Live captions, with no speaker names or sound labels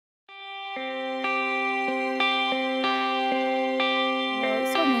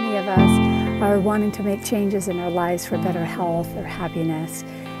of us are wanting to make changes in our lives for better health or happiness.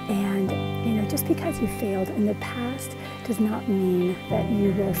 And just because you failed in the past does not mean that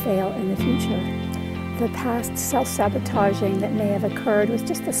you will fail in the future. The past self-sabotaging that may have occurred was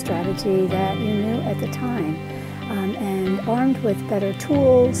just a strategy that you knew at the time. And armed with better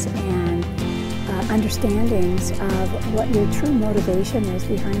tools and understandings of what your true motivation is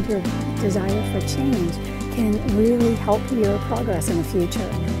behind your desire for change can really help your progress in the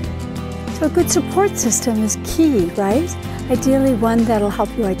future. So a good support system is key, right? Ideally one that'll help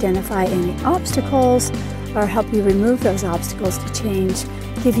you identify any obstacles or help you remove those obstacles to change,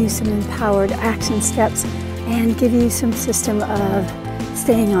 give you some empowered action steps, and give you some system of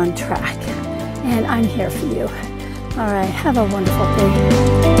staying on track. And I'm here for you. All right, have a wonderful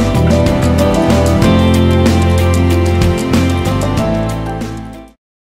day.